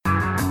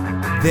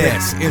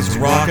This is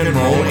Rock and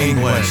Roll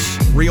English.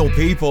 Real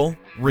people,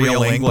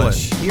 real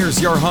English.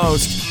 Here's your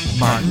host,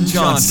 Martin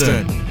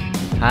Johnston.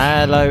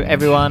 Hello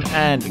everyone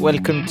and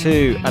welcome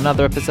to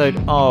another episode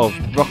of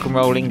Rock and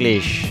Roll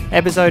English.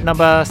 Episode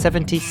number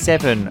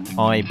 77,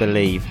 I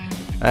believe.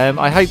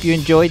 I hope you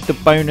enjoyed the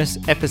bonus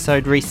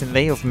episode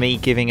recently of me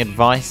giving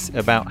advice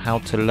about how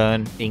to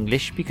learn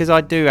English, because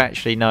I do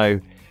actually know,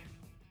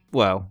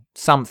 well,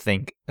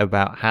 something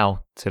about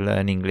how to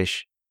learn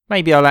English.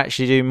 Maybe I'll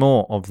actually do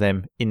more of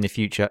them in the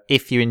future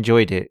if you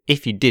enjoyed it.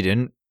 If you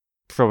didn't,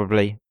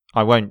 probably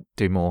I won't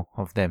do more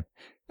of them.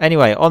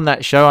 Anyway, on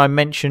that show, I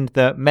mentioned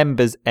the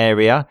members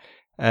area.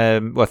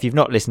 Well, if you've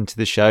not listened to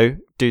the show,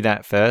 do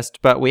that first.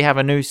 But we have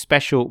a new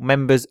special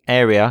members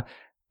area.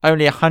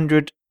 Only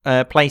 100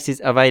 places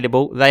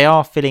available. They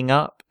are filling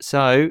up.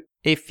 So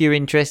if you're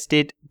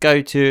interested,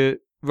 go to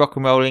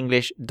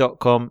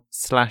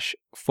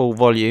rockandrollenglish.com/full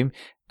volume.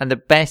 And the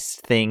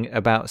best thing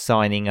about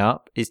signing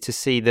up is to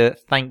see the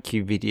thank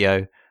you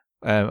video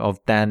of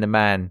Dan the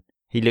Man.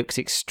 He looks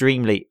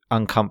extremely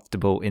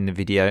uncomfortable in the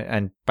video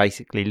and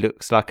basically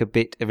looks like a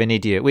bit of an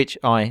idiot, which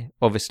I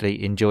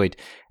obviously enjoyed.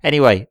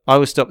 Anyway, I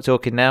will stop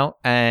talking now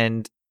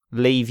and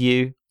leave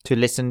you to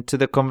listen to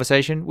the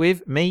conversation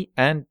with me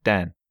and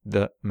Dan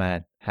the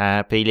Man.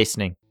 Happy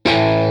listening.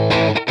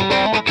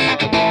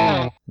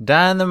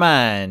 Dan the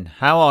Man,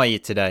 how are you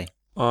today?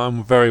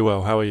 I'm very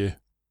well. How are you?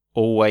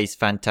 Always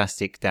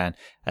fantastic, Dan.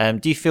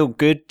 Do you feel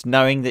good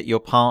knowing that you're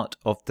part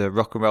of the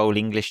Rock and Roll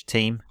English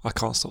team? I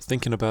can't stop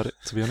thinking about it,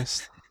 to be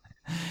honest.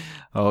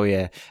 Oh,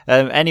 yeah.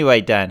 Anyway,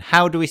 Dan,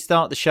 how do we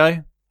start the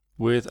show?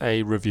 With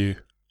a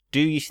review. Do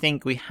you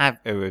think we have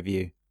a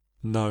review?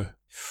 No.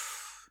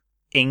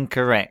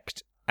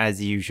 Incorrect, as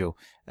usual.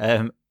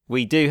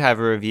 We do have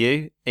a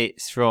review.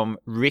 It's from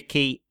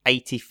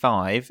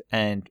Ricky85,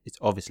 and it's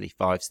obviously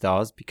 5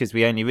 stars because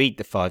we only read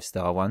the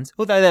 5-star ones.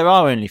 Although there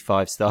are only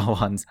 5-star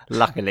ones,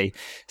 luckily.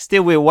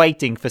 Still, we're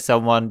waiting for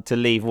someone to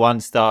leave 1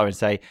 star and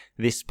say,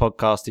 this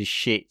podcast is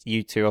shit,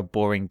 you two are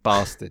boring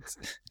bastards.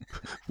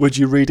 Would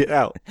you read it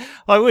out?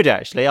 I would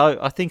actually.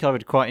 I think I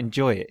would quite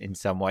enjoy it in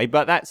some way,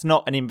 but that's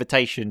not an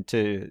invitation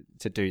to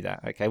do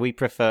that. Okay, we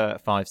prefer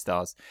 5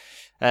 stars.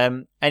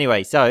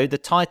 Anyway, so the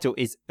title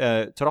is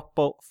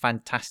Troppo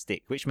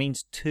Fantastic, which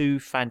means too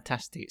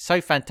fantastic. It's so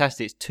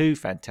fantastic, it's too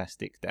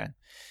fantastic, Dan.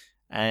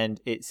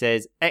 And it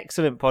says,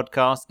 excellent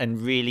podcast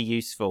and really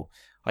useful.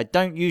 I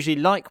don't usually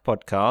like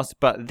podcasts,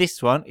 but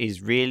this one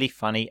is really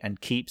funny and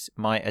keeps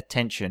my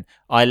attention.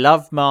 I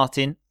love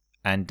Martin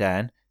and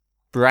Dan,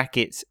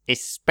 brackets,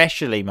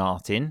 especially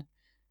Martin.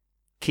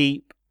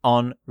 Keep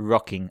on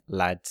rocking,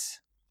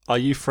 lads. Are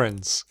you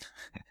friends?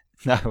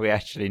 No, we're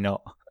actually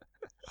not.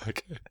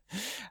 Okay.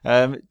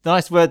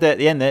 Nice word there at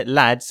the end there,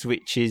 lads,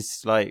 which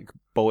is like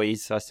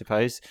boys, I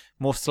suppose.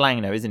 More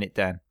slang though, isn't it,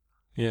 Dan?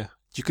 Yeah.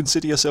 Do you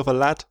consider yourself a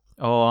lad?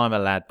 Oh, I'm a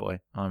lad,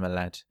 boy. I'm a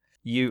lad.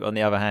 You, on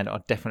the other hand,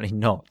 are definitely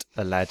not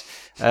a lad.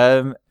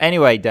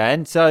 Anyway,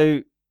 Dan,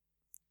 so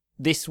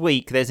this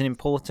week there's an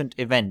important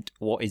event.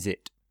 What is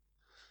it?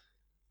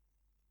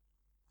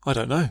 I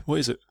don't know. What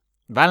is it?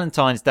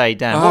 Valentine's Day,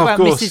 Dan. Oh, what about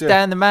of course, Mrs. yeah.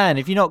 Dan the Man?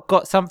 Have you not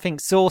got something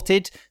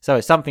sorted?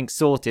 So something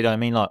sorted, I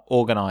mean like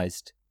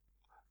organised.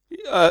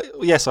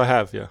 Yes, I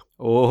have, yeah.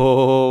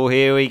 Oh,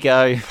 here we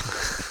go.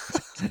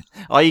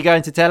 Are you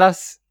going to tell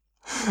us?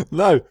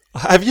 No.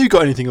 Have you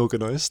got anything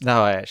organised?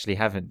 No, I actually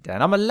haven't,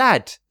 Dan. I'm a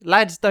lad.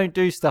 Lads don't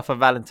do stuff for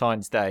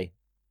Valentine's Day.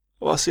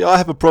 Well, see, I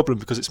have a problem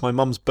because it's my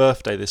mum's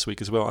birthday this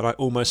week as well, and I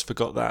almost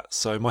forgot that,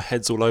 so my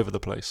head's all over the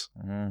place.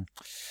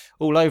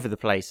 All over the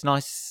place.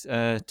 Nice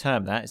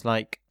term, that. It's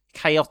like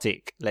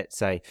chaotic, let's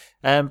say.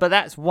 But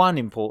that's one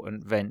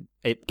important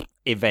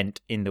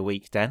event in the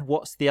week, Dan.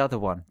 What's the other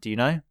one? Do you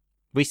know?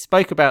 We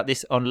spoke about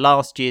this on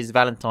last year's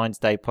Valentine's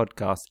Day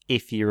podcast,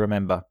 if you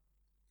remember.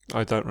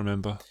 I don't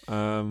remember.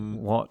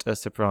 What a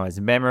surprise.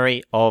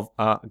 Memory of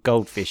a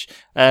goldfish.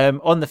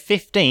 On the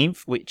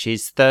 15th, which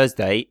is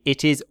Thursday,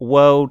 it is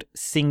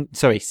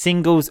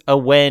Singles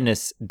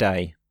Awareness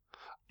Day.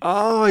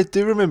 Oh, I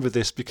do remember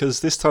this because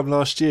this time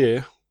last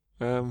year,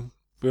 we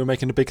were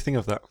making a big thing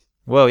of that.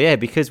 Well, yeah,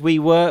 because we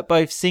were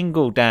both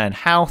single, Dan.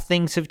 How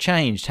things have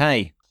changed,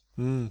 hey?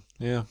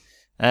 Yeah.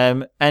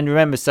 And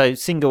remember, so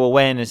Single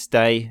Awareness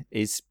Day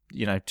is,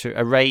 you know,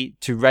 to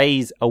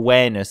raise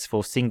awareness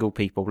for single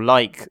people,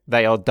 like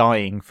they are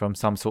dying from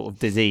some sort of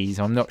disease.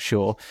 I'm not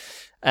sure.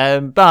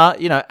 But,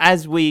 you know,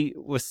 as we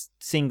were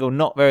single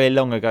not very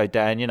long ago,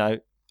 Dan, you know,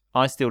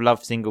 I still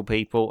love single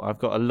people. I've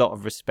got a lot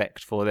of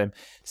respect for them.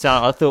 So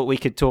I thought we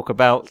could talk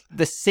about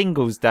the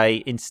Singles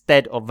Day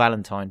instead of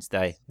Valentine's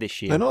Day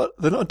this year.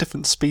 They're not a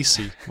different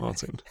species,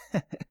 Martin.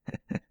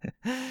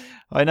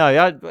 I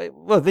know.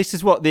 Well, this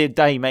is what the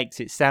day makes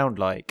it sound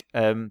like.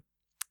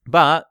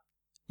 But,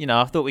 you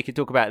know, I thought we could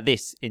talk about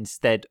this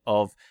instead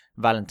of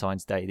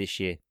Valentine's Day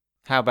this year.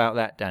 How about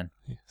that, Dan?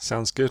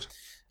 Sounds good.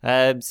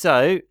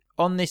 So,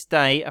 on this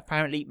day,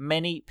 apparently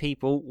many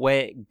people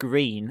wear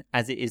green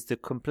as it is the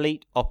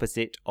complete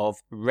opposite of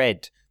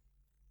red.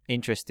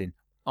 Interesting.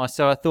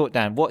 So I thought,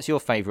 Dan, what's your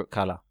favourite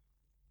colour?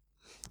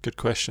 Good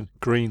question.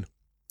 Green.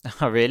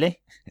 Oh,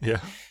 really? Yeah.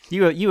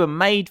 You were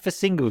made for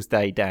Singles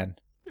Day, Dan.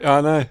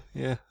 I know.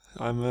 Yeah.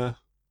 I'm.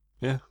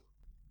 Yeah.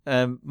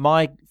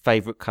 My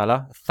favourite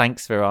colour,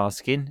 thanks for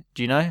asking.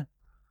 Do you know?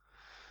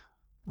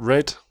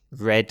 Red.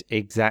 Red,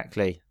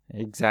 exactly.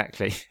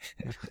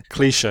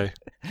 Cliche.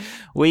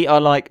 We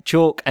are like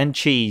chalk and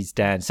cheese,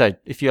 Dan. So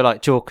if you're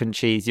like chalk and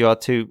cheese, you are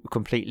two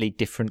completely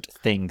different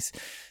things.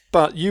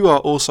 But you are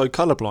also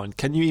colourblind.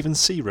 Can you even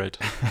see red?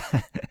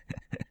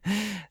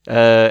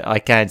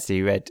 I can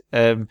see red.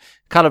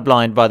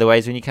 Colourblind, by the way,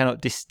 is when you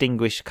cannot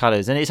distinguish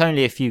colours, and it's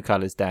only a few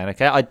colours, Dan.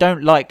 Okay, I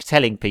don't like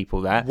telling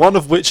people that. One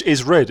of which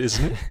is red,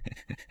 isn't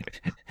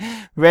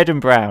it? Red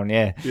and brown,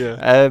 yeah.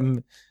 Yeah.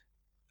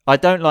 I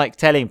don't like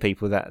telling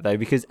people that, though,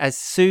 because as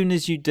soon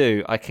as you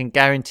do, I can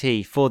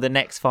guarantee for the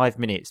next 5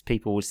 minutes,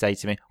 people will say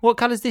to me, what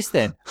colour's this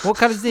then? What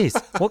colour's this?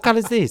 What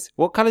colour's this?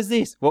 What colour's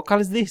this? What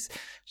colour's this?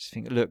 Just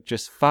think, look,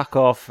 just fuck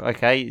off,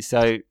 okay?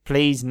 So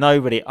please,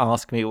 nobody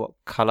ask me what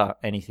colour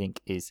anything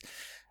is.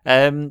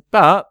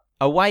 But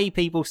a way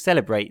people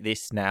celebrate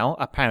this now,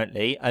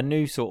 apparently, a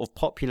new sort of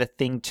popular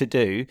thing to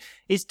do,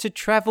 is to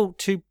travel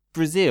to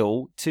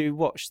Brazil to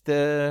watch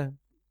the,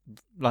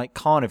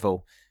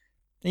 carnival.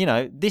 You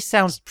know, this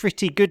sounds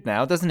pretty good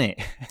now, doesn't it?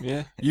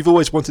 Yeah. You've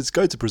always wanted to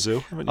go to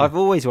Brazil, haven't you? I've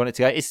always wanted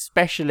to go,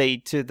 especially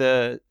to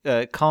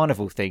the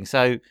carnival thing.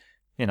 So,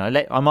 you know,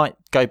 I might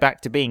go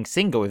back to being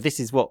single if this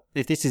is what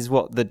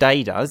the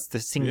day does, the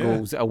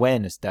Singles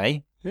Awareness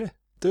Day. Yeah,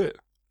 do it.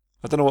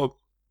 I don't know what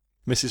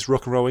Mrs.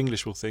 Rock and Roll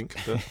English will think,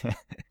 but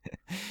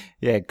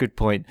yeah, good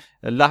point.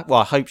 Well,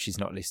 I hope she's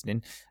not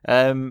listening.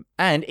 And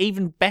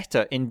even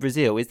better in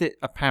Brazil is that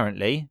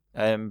apparently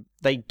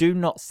they do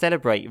not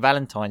celebrate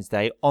Valentine's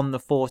Day on the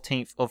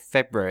 14th of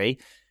February,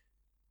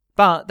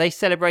 but they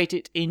celebrate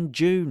it in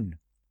June.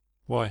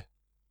 Why?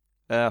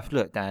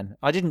 Look, Dan,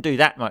 I didn't do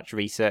that much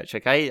research,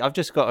 okay? I've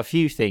just got a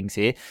few things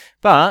here,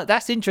 but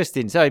that's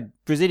interesting. So,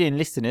 Brazilian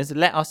listeners,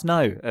 let us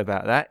know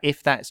about that,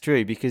 if that's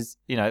true, because,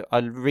 you know, I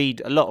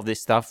read a lot of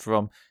this stuff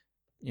from,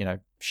 you know,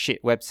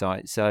 shit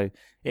websites, so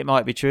it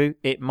might be true,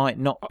 it might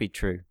not be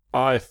true.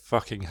 I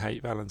fucking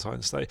hate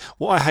Valentine's Day.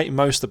 What I hate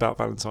most about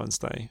Valentine's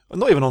Day,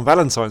 not even on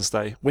Valentine's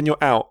Day, when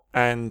you're out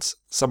and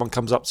someone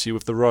comes up to you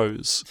with the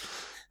rose,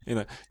 you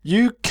know,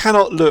 you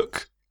cannot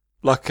look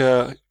like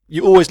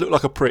you always look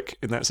like a prick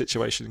in that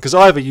situation. Because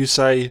either you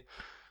say,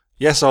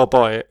 yes, I'll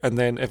buy it, and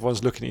then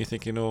everyone's looking at you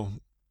thinking, oh,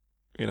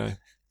 you know,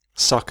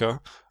 sucker.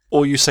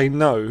 Or you say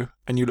no,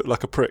 and you look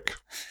like a prick.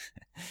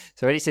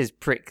 So when it says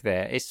prick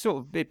there,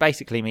 it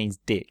basically means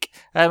dick.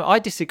 I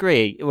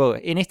disagree. Well,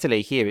 in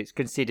Italy here, it's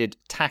considered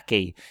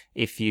tacky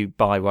if you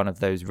buy one of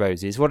those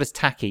roses. What does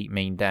tacky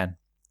mean, Dan?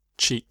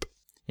 Cheap.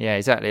 Yeah,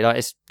 exactly. Like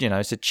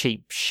it's a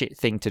cheap shit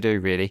thing to do,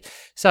 really.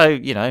 So,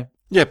 you know.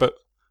 Yeah, but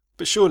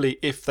surely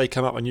if they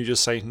come up and you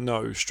just say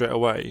no straight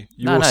away,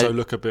 you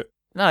look a bit.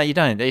 No, you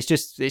don't. It's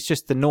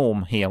just the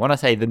norm here. When I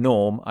say the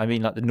norm, I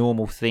mean like the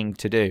normal thing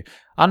to do.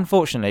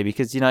 Unfortunately,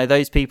 because, you know,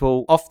 those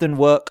people often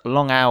work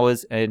long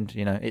hours and,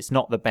 you know, it's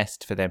not the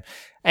best for them.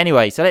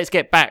 Anyway, so let's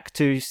get back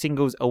to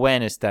Singles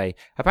Awareness Day.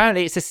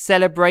 Apparently it's a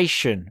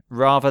celebration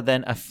rather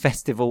than a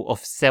festival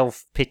of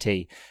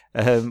self-pity.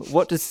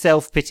 What does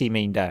self-pity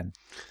mean, Dan?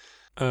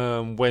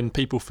 When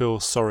people feel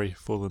sorry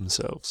for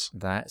themselves.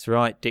 That's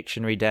right,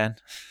 dictionary, Dan.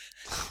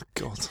 Oh,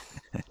 God.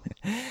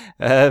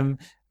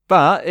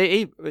 But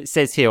it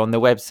says here on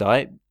the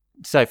website,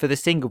 so for the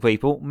single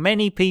people,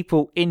 many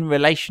people in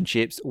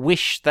relationships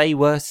wish they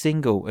were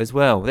single as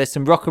well. There's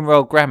some rock and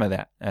roll grammar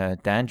there,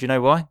 Dan. Do you know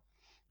why?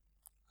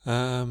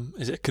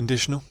 Is it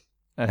conditional?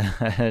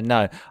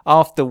 No.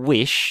 After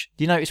wish,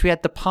 do you notice we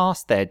had the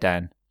past there,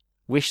 Dan?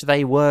 Wish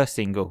they were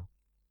single.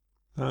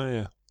 Oh,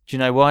 yeah. Do you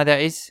know why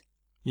that is?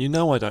 You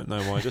know I don't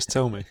know why, just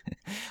tell me.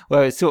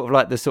 Well, it's sort of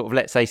like the sort of,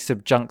 let's say,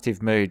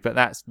 subjunctive mood, but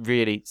that's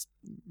really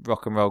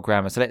rock and roll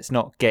grammar, so let's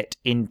not get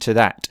into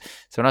that.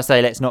 So when I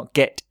say let's not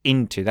get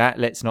into that,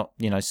 let's not,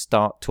 you know,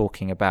 start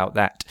talking about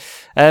that.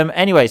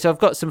 Anyway, so I've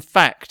got some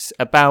facts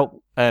about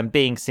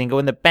being single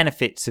and the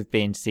benefits of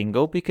being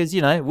single, because,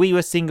 you know, we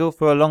were single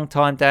for a long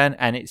time, Dan,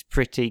 and it's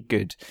pretty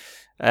good.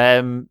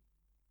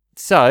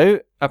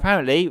 So,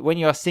 apparently, when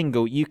you are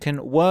single, you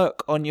can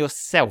work on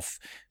yourself,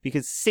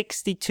 because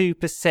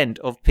 62%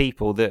 of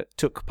people that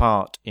took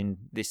part in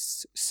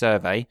this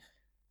survey,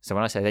 so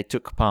when I say they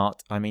took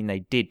part, I mean they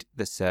did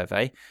the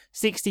survey,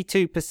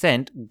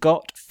 62%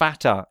 got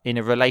fatter in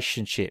a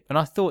relationship. And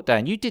I thought,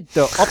 Dan, you did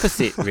the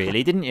opposite,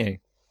 really, didn't you?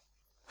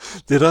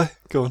 Did I?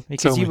 Go on,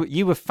 because tell me.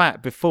 You were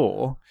fat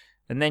before,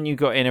 and then you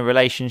got in a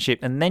relationship,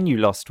 and then you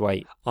lost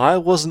weight. I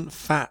wasn't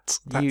fat.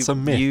 That's a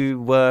myth. You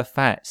were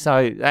fat.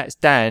 So that's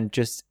Dan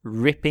just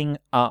ripping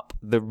up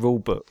the rule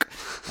book,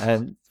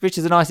 which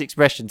is a nice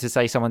expression to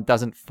say someone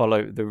doesn't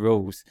follow the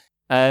rules.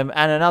 And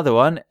another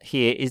one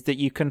here is that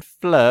you can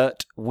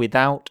flirt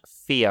without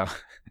fear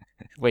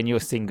when you're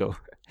single.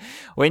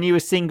 When you were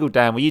single,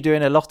 Dan, were you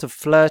doing a lot of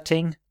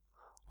flirting?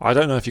 I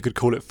don't know if you could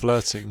call it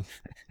flirting.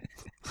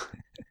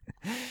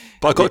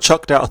 But I got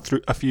chucked out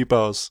a few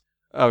bars.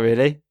 Oh,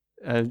 really?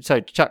 So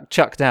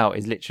chucked out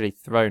is literally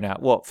thrown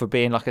out. What, for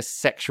being like a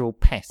sexual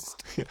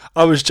pest?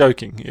 I was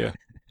joking, yeah.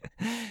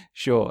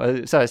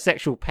 Sure. So a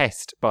sexual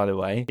pest, by the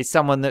way, is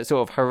someone that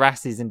sort of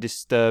harasses and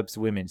disturbs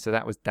women. So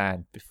that was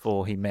Dan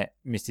before he met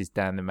Mrs.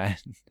 Dan the man.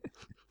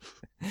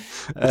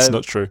 It's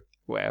not true.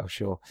 Well,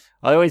 sure.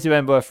 I always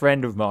remember a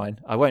friend of mine,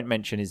 I won't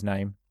mention his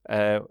name.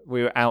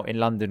 We were out in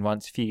London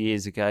once a few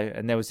years ago,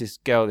 and there was this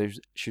girl,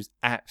 she was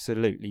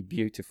absolutely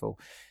beautiful.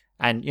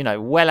 And, you know,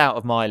 well out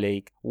of my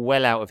league,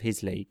 well out of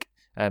his league.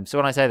 So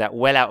when I say that,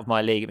 well out of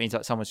my league, it means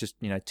like someone's just,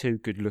 you know, too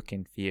good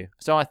looking for you.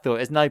 So I thought,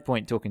 there's no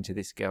point talking to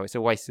this girl. It's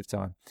a waste of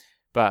time.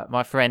 But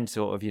my friend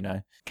sort of, you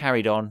know,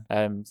 carried on,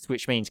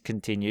 which means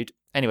continued.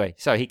 Anyway,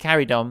 so he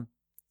carried on.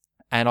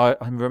 And I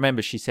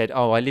remember she said,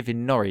 I live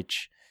in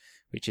Norwich,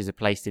 which is a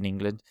place in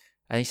England.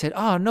 And he said,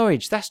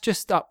 Norwich, that's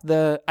just up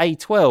the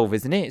A12,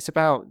 isn't it? It's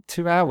about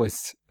 2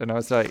 hours. And I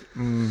was like,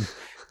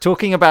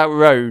 talking about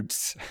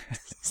roads.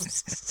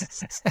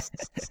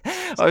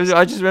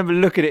 I just remember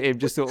looking at him,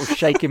 just sort of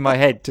shaking my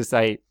head to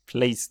say,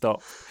 please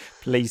stop.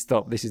 Please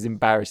stop. This is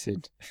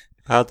embarrassing.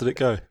 How did it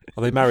go?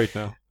 Are they married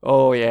now?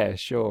 Oh, yeah,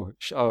 sure.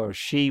 Oh,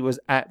 she was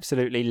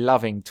absolutely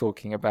loving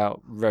talking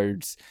about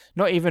roads.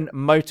 Not even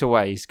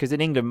motorways, because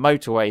in England,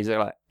 motorways are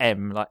like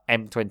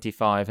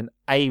M25, and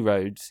A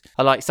roads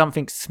are like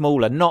something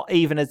smaller, not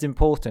even as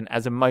important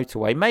as a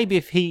motorway. Maybe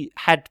if he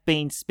had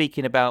been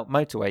speaking about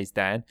motorways,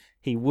 Dan,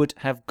 he would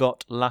have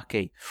got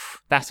lucky.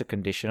 That's a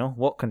conditional.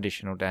 What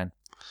conditional, Dan?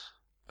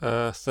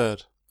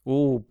 Third.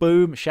 Oh,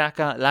 boom,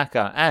 shaka,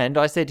 laka. And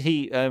I said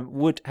he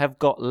would have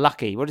got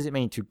lucky. What does it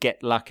mean to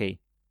get lucky?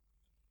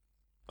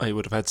 He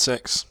would have had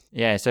sex.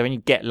 Yeah, so when you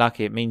get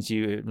lucky, it means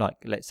you, like,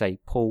 let's say,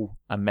 pull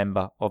a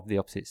member of the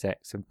opposite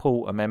sex. And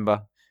pull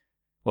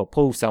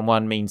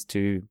someone means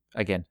to,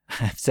 again,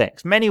 have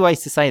sex. Many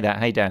ways to say that.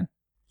 Hey, Dan.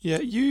 Yeah,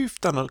 you've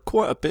done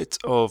quite a bit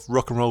of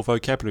rock and roll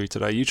vocabulary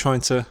today. You trying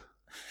to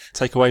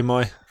take away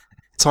my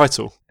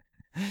title?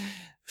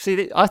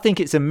 See, I think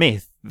it's a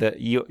myth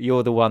that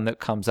you're the one that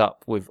comes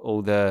up with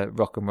all the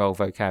rock and roll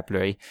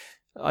vocabulary.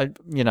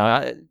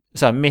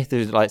 So a myth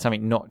is like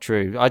something not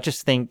true. I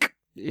just think,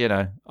 you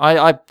know,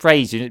 I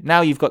praise you.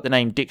 Now you've got the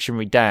name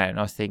Dictionary Dan.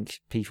 I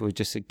think people are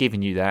just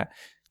giving you that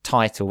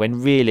title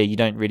when really you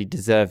don't really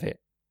deserve it.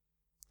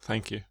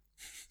 Thank you.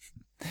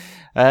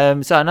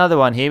 So another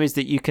one here is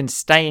that you can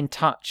stay in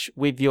touch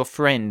with your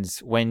friends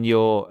when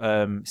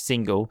you're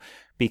single,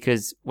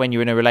 because when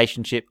you're in a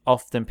relationship,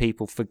 often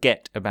people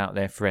forget about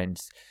their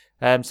friends.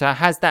 So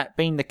has that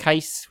been the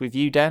case with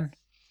you, Dan?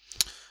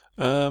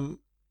 I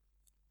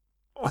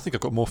think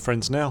I've got more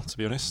friends now, to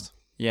be honest.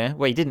 Yeah?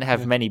 Well, you didn't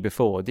have many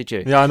before, did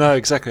you? Yeah, I know,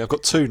 exactly. I've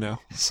got 2 now.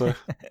 So,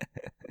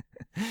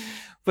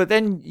 But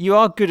then you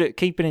are good at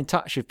keeping in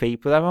touch with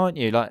people, though, aren't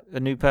you? Like a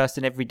new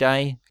person every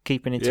day,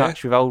 keeping in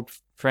touch with old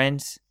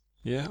friends.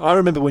 Yeah, I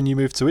remember when you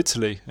moved to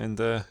Italy and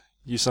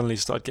you suddenly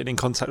started getting in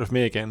contact with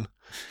me again.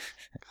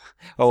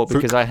 Oh,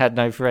 because I had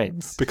no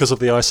friends. Because of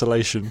the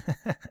isolation.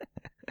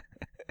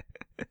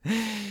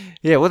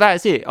 Yeah, well,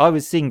 that's it. I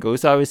was single,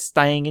 so I was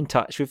staying in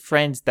touch with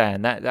friends,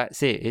 Dan.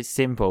 That's it. It's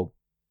simple.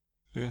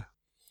 Yeah.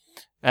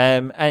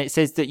 And it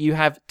says that you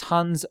have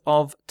tons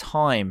of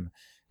time.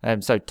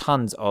 So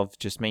tons of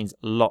just means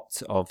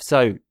lots of.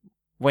 So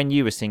when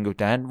you were single,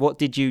 Dan, what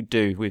did you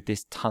do with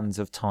this tons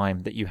of time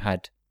that you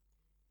had?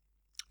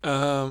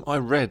 I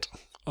read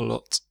a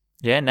lot.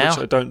 Yeah, now?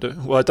 Which I don't do.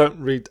 Well, I don't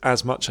read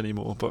as much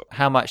anymore, but...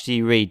 How much do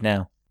you read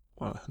now?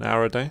 Well, an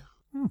hour a day.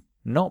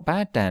 Not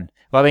bad, Dan.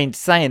 Well, I mean,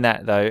 saying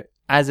that, though,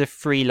 as a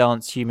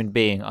freelance human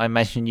being, I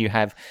imagine you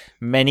have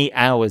many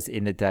hours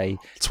in the day.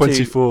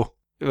 24.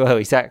 Well,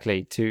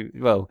 exactly.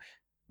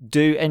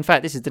 In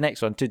fact, this is the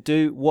next one. To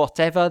do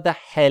whatever the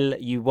hell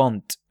you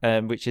want,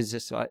 which is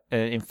just an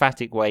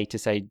emphatic way to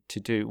say to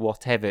do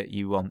whatever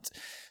you want.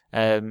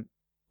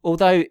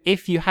 Although,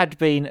 if you had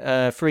been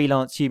a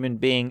freelance human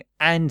being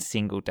and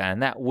single, Dan,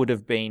 that would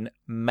have been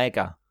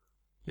mega.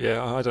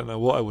 Yeah, I don't know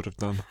what I would have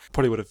done.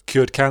 Probably would have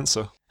cured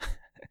cancer.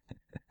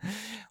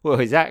 Well,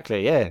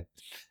 exactly, yeah.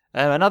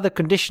 Another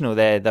conditional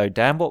there, though,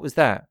 Dan. What was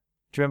that?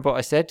 Do you remember what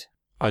I said?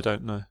 I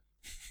don't know.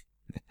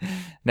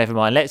 Never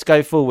mind. Let's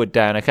go forward,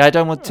 Dan, okay? I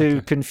don't want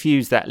to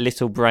confuse that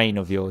little brain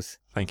of yours.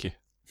 Thank you.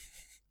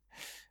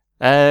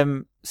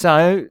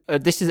 So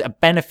this is a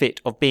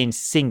benefit of being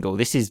single.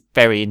 This is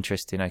very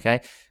interesting,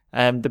 okay?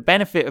 The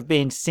benefit of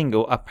being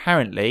single,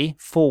 apparently,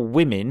 for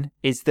women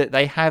is that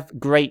they have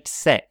great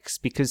sex,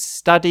 because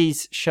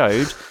studies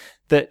showed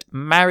that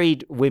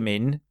married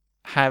women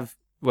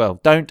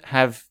don't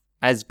have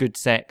as good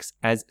sex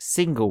as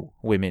single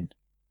women.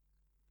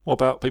 What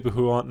about people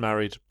who aren't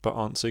married but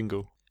aren't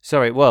single?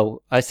 Sorry,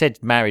 well, I said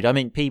married. I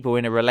mean people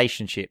in a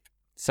relationship.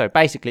 So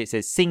basically it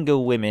says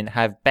single women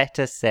have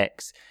better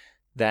sex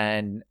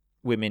than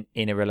women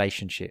in a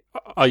relationship.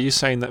 Are you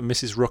saying that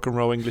Mrs. Rock and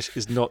Roll English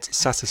is not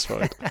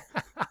satisfied?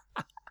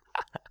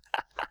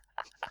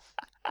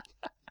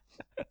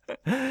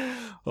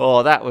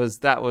 Oh, that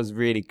was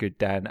really good,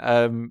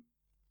 Dan.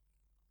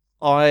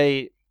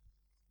 I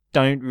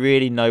don't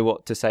really know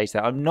what to say to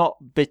that. I'm not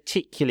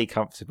particularly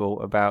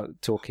comfortable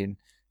about talking.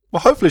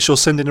 Well, hopefully she'll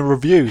send in a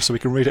review so we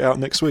can read it out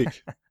next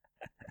week.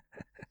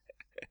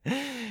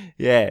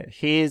 Yeah,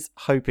 here's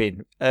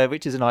hoping,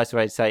 which is a nice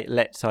way to say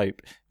let's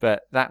hope,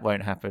 but that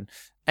won't happen.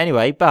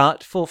 Anyway,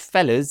 but for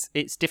fellas,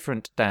 it's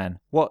different, Dan.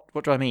 What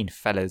do I mean,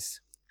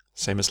 fellas?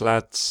 Same as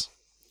lads.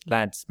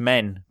 Lads,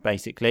 men,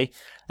 basically.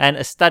 And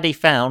a study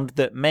found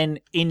that men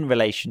in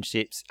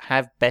relationships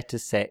have better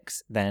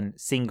sex than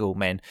single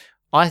men.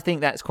 I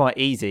think that's quite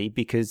easy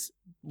because,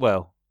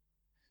 well,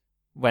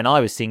 when I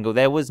was single,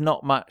 there was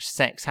not much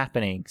sex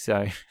happening,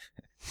 so...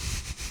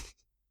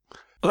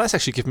 Well, that's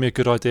actually given me a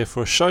good idea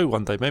for a show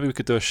one day. Maybe we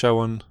could do a show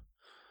on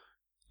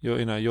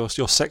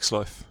your sex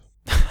life.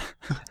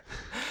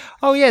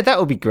 Oh yeah, that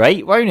would be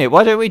great, won't it?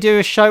 Why don't we do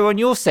a show on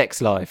your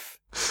sex life?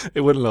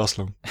 It wouldn't last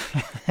long.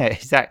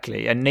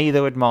 Exactly, and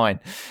neither would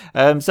mine.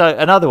 So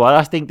another one,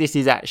 I think this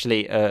is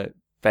actually a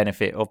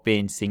benefit of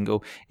being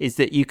single, is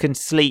that you can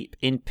sleep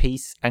in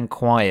peace and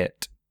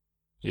quiet.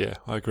 Yeah,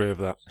 I agree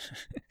with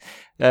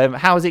that.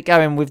 How's it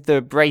going with the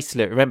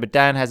bracelet? Remember,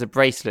 Dan has a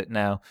bracelet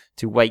now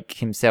to wake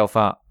himself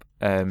up.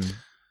 It's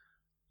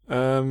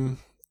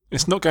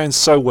not going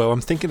so well.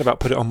 I'm thinking about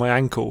putting it on my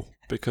ankle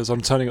because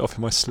I'm turning it off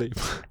in my sleep.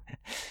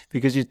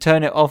 Because you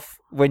turn it off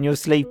when you're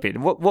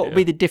sleeping. What would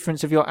be the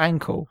difference of your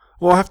ankle?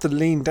 Well, I have to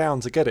lean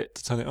down to get it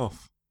to turn it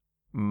off.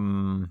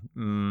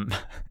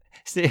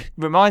 It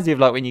reminds me of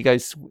like when you go,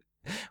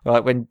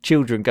 like when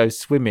children go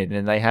swimming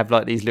and they have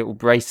like these little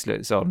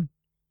bracelets on.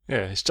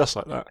 Yeah, it's just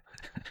like that.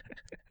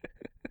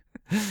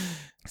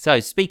 So,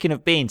 speaking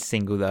of being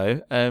single,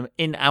 though,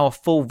 in our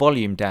full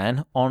volume,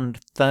 Dan, on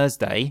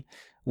Thursday,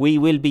 we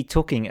will be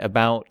talking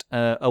about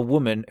a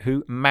woman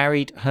who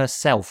married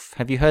herself.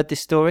 Have you heard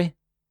this story?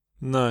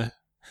 No.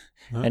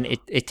 An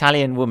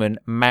Italian woman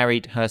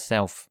married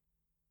herself.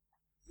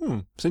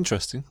 It's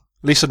interesting.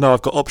 At least I know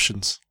I've got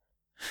options.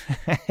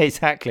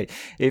 Exactly.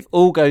 If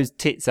all goes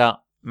tits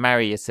up,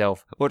 marry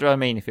yourself. What do I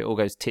mean if it all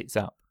goes tits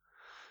up?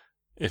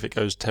 If it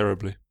goes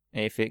terribly.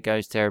 If it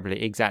goes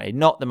terribly, exactly.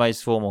 Not the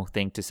most formal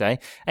thing to say.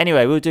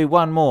 Anyway, we'll do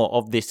one more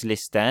of this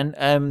list, Dan.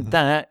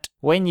 That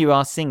when you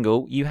are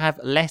single, you have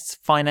less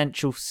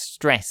financial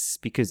stress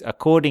because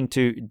according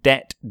to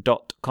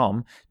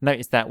debt.com,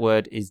 notice that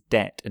word is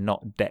debt and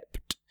not debt.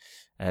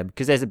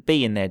 Because there's a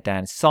B in there,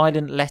 Dan.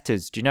 Silent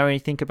letters. Do you know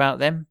anything about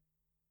them?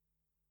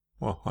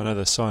 Well, I know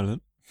they're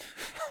silent.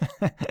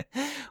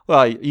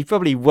 Well, you've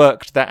probably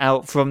worked that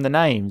out from the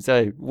name.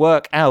 So,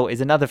 work out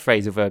is another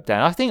phrasal verb,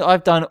 Dan. I think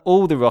I've done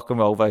all the rock and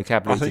roll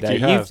vocabulary I think today.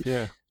 you have,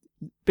 yeah.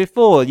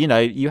 Before,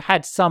 you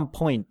had some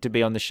point to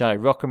be on the show,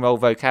 rock and roll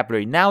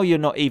vocabulary. Now you're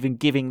not even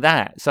giving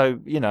that. So,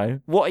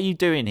 what are you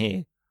doing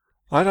here?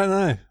 I don't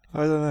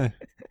know.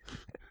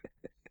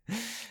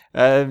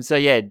 So,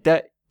 yeah,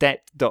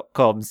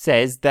 debt.com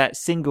says that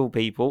single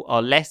people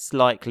are less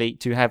likely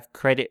to have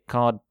credit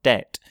card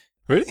debt.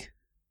 Really?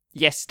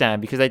 Yes,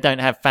 Dan, because they don't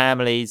have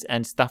families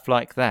and stuff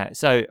like that.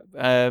 So,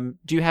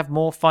 do you have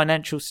more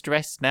financial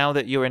stress now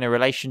that you're in a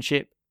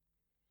relationship?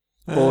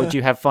 Or do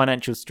you have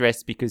financial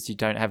stress because you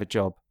don't have a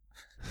job?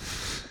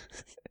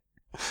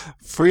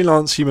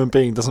 Freelance human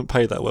being doesn't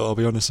pay that well, I'll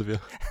be honest with you.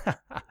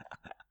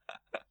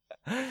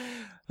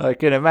 I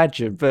can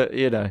imagine, but,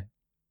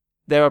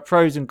 there are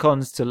pros and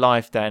cons to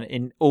life, Dan,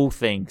 in all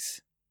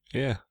things.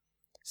 Yeah.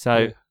 So...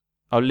 Yeah.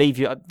 I'll leave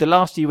you. The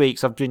last few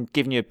weeks, I've been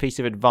giving you a piece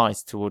of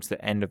advice towards the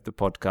end of the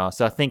podcast.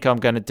 So I think I'm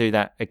going to do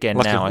that again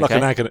now. Like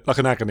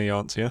an agony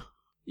aunt, yeah?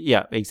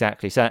 Yeah,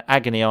 exactly. So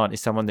agony aunt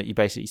is someone that you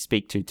basically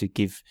speak to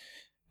give,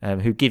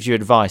 who gives you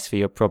advice for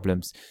your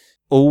problems.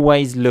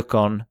 Always look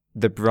on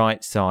the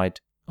bright side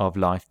of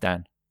life,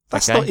 Dan.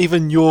 That's not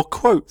even your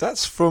quote.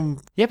 That's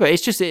from... Yeah, but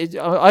it's just...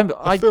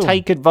 I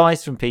take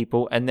advice from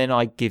people and then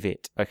I give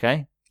it,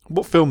 okay?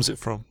 What film's it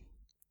from?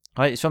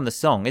 It's from the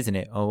song, isn't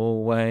it?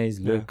 Always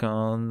look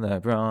on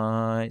the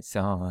bright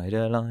side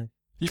of life.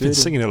 You've been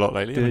singing a lot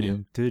lately,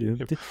 haven't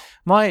you?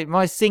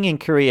 My singing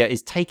career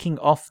is taking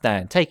off,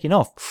 Dan. Taking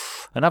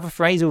off. Another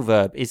phrasal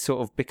verb is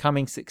sort of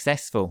becoming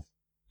successful.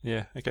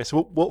 Yeah, okay.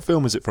 So what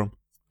film is it from?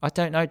 I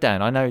don't know,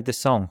 Dan. I know the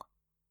song.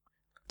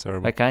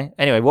 Terrible. Okay.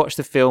 Anyway, watch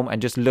the film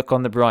and just look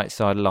on the bright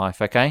side of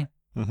life, okay?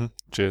 Mm-hmm.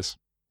 Cheers.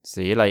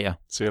 See you later.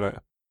 See you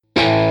later.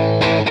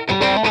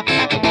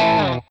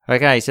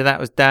 Okay, so that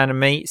was Dan and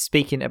me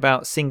speaking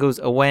about Singles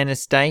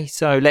Awareness Day.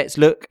 So let's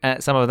look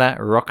at some of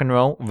that rock and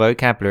roll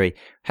vocabulary.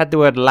 Had the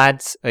word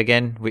lads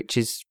again, which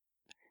is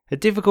a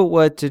difficult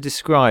word to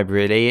describe,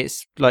 really.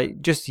 It's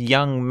like just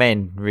young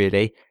men,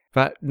 really.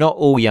 But not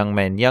all young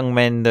men. Young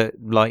men that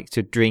like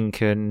to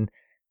drink and,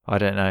 I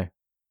don't know,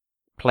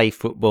 play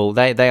football.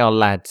 They are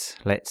lads,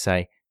 let's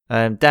say.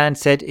 Dan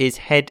said his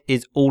head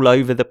is all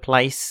over the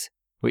place,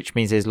 which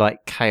means there's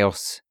like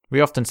chaos. We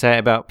often say it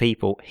about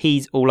people.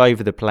 He's all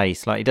over the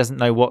place. Like he doesn't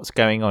know what's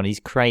going on. He's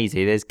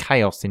crazy. There's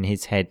chaos in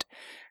his head.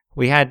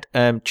 We had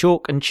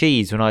chalk and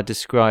cheese when I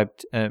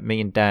described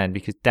me and Dan,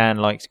 because Dan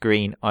likes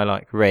green, I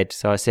like red.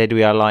 So I said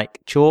we are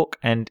like chalk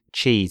and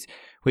cheese,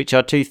 which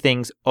are two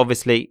things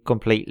obviously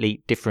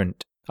completely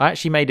different. I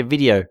actually made a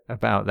video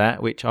about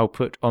that, which I'll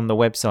put on the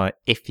website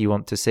if you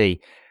want to see.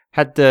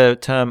 Had the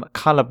term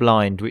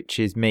colourblind, which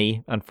is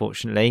me,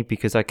 unfortunately,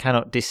 because I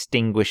cannot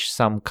distinguish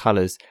some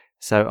colours.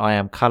 So I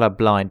am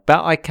colourblind,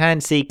 but I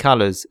can see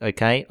colours,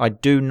 okay? I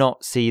do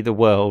not see the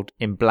world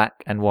in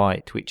black and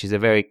white, which is a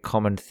very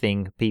common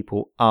thing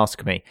people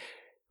ask me.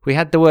 We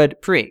had the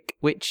word prick,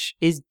 which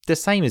is the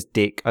same as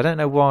dick. I don't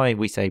know why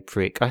we say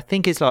prick. I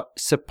think it's like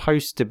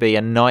supposed to be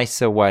a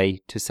nicer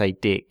way to say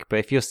dick, but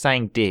if you're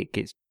saying dick,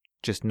 it's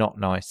just not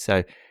nice,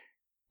 so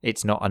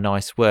it's not a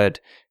nice word.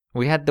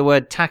 We had the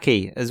word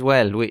tacky as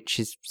well, which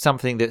is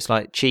something that's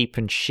like cheap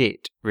and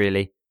shit,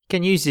 really. You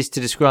can use this to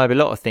describe a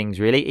lot of things,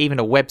 really. Even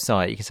a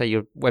website. You can say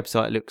your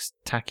website looks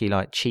tacky,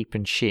 like cheap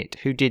and shit.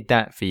 Who did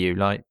that for you?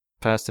 Like,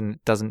 person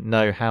that doesn't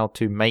know how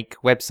to make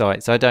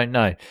websites. I don't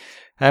know.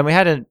 And we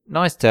had a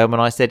nice term when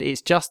I said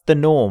it's just the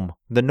norm.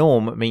 The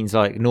norm means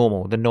like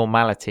normal, the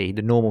normality,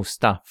 the normal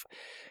stuff.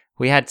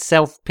 We had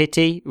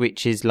self-pity,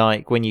 which is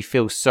like when you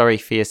feel sorry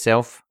for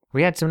yourself.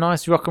 We had some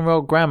nice rock and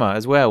roll grammar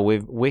as well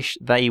with wish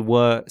they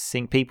were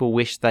sing. People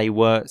wish they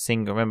were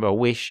single. Remember,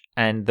 wish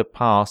and the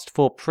past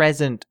for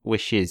present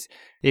wishes.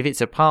 If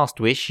it's a past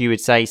wish, you would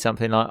say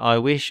something like, I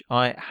wish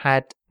I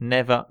had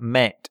never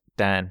met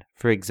Dan,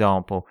 for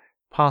example.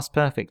 Past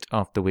perfect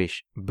after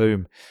wish.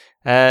 Boom.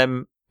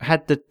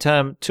 Had the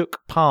term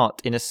took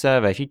part in a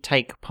survey. If you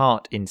take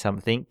part in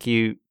something,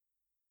 you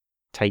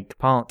take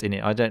part in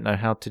it. I don't know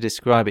how to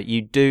describe it.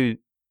 You do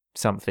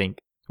something.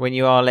 When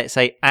you are, let's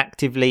say,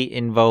 actively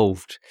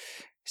involved.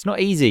 It's not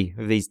easy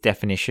with these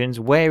definitions.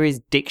 Where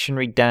is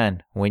Dictionary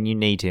Dan when you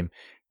need him?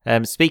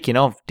 Speaking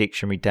of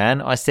Dictionary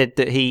Dan, I said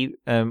that he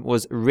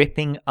was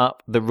ripping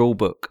up the rule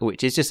book,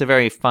 which is just a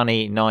very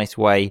funny, nice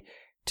way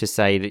to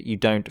say that you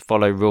don't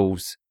follow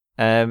rules.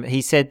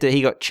 He said that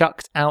he got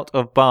chucked out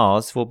of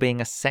bars for being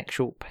a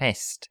sexual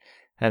pest.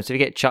 So if you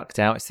get chucked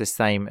out, it's the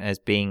same as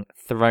being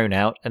thrown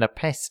out. And a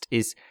pest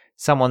is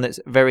someone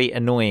that's very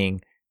annoying.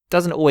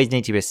 Doesn't always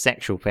need to be a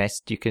sexual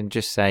pest. You can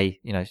just say,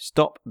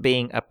 stop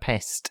being a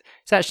pest.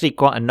 It's actually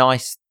quite a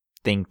nice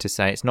thing to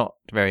say. It's not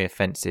very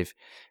offensive.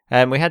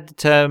 We had the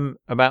term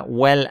about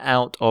well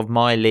out of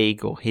my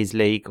league or his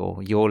league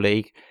or your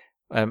league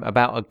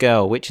about a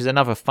girl, which is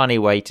another funny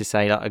way to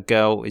say that a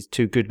girl is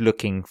too good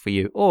looking for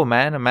you. Or a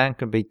man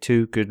can be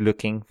too good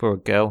looking for a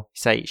girl.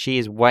 Say she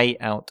is way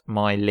out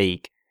my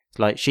league. It's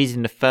like she's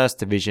in the 1st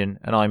division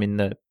and I'm in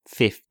the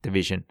 5th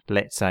division,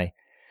 let's say.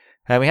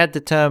 We had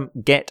the term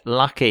get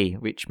lucky,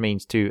 which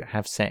means to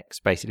have sex.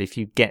 Basically, if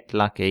you get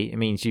lucky, it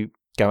means you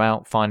go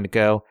out, find a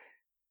girl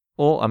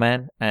or a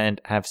man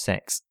and have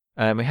sex.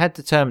 We had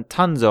the term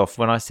tons off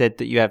when I said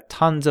that you have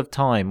tons of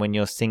time when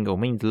you're single.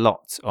 It means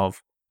lots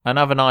of.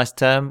 Another nice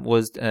term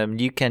was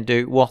you can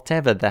do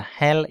whatever the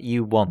hell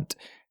you want.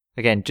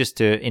 Again, just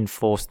to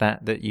enforce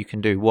that you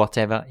can do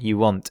whatever you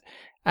want.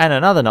 And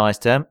another nice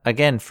term,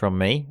 again from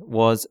me,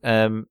 was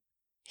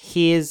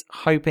here's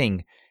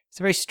hoping. It's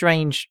a very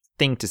strange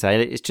thing to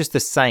say. It's just the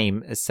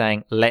same as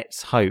saying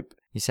let's hope.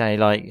 You say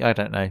like, I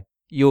don't know,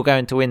 you're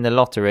going to win the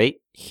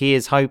lottery.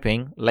 Here's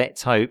hoping.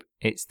 Let's hope.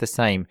 It's the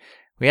same.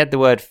 We had the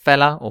word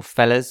fella or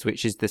fellas,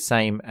 which is the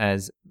same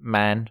as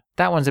man.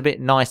 That one's a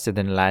bit nicer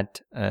than lad,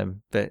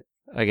 but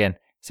again,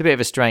 it's a bit of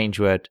a strange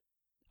word.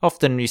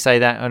 Often you say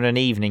that on an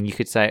evening, you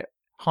could say,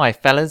 hi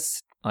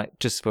fellas, like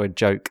just for a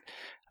joke.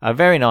 A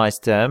very nice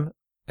term,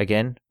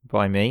 again,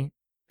 by me,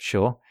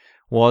 sure,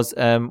 was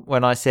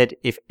when I said,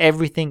 if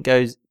everything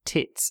goes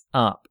tits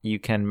up, you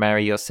can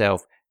marry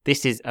yourself.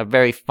 This is a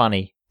very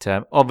funny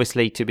term,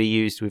 obviously to be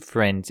used with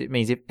friends. It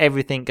means if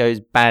everything goes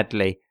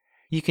badly,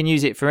 you can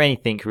use it for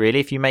anything really.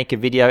 If you make a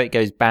video, it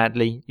goes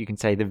badly, you can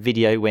say the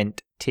video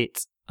went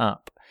tits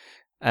up.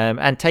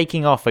 And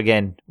taking off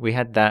again, we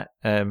had that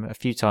a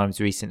few times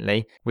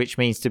recently, which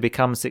means to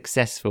become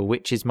successful,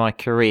 which is my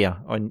career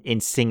in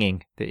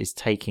singing that is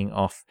taking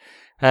off.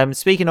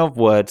 Speaking of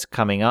words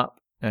coming up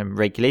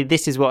regularly,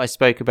 this is what I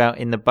spoke about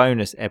in the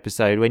bonus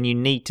episode when you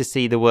need to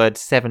see the word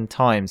 7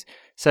 times.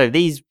 So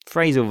these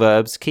phrasal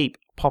verbs keep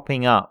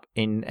popping up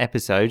in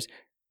episodes,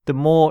 the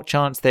more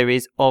chance there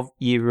is of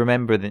you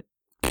remembering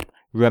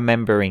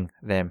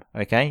them.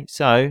 Okay,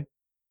 so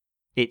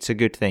it's a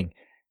good thing.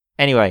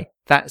 Anyway,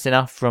 that's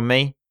enough from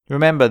me.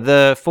 Remember,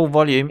 the full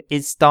volume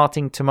is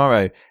starting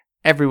tomorrow.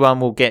 Everyone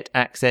will get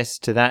access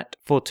to that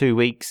for 2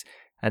 weeks.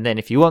 And then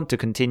if you want to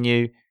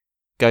continue,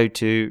 go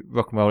to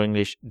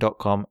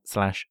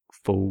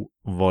rockandrollenglish.com/full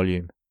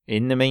volume.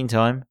 In the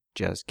meantime,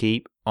 just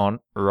keep on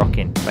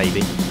rocking,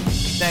 baby.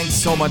 Thanks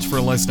so much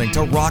for listening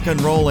to Rock and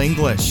Roll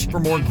English. For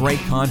more great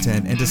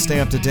content and to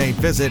stay up to date,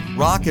 visit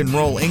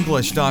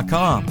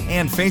rockandrollenglish.com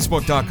and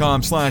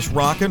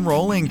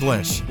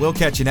facebook.com/rockandrollenglish. We'll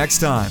catch you next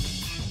time.